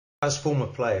As former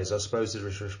players, I suppose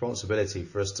there's a responsibility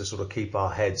for us to sort of keep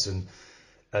our heads and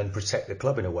protect the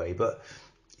club in a way. But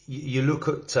you look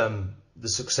at the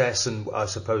success and I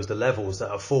suppose the levels that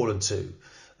have fallen to,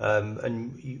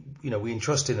 and we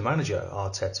entrust in the manager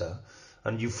Arteta,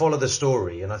 and you follow the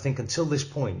story. And I think until this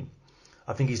point,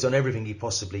 I think he's done everything he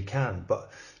possibly can. But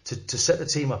to set the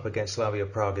team up against Slavia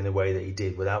Prague in the way that he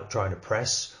did, without trying to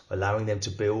press, allowing them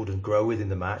to build and grow within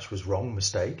the match, was wrong,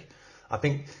 mistake. I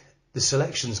think the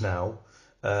selections now,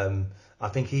 I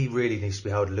think he really needs to be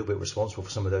held a little bit responsible for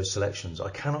some of those selections. I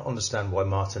cannot understand why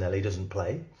Martinelli doesn't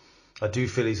play. I do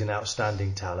feel he's an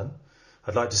outstanding talent.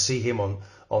 I'd like to see him on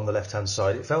the left-hand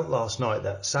side. It felt last night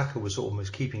that Saka was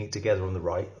almost keeping it together on the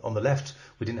right. On the left,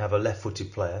 we didn't have a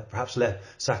left-footed player. Perhaps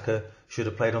Saka should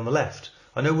have played on the left.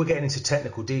 I know we're getting into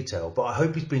technical detail, but I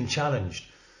hope he's been challenged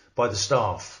by the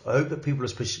staff. I hope that people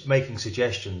are making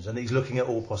suggestions and he's looking at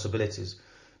all possibilities,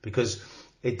 because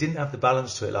it didn't have the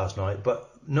balance to it last night. But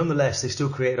nonetheless, they still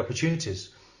created opportunities.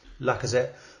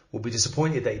 Lacazette will be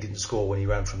disappointed that he didn't score when he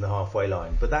ran from the halfway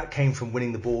line, but that came from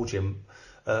winning the ball, Jim,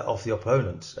 off the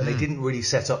opponents, and they didn't really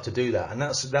set up to do that, and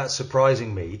that's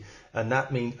surprising me. And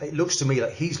that means it looks to me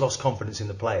like he's lost confidence in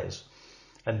the players,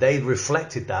 and they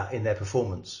reflected that in their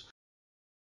performance.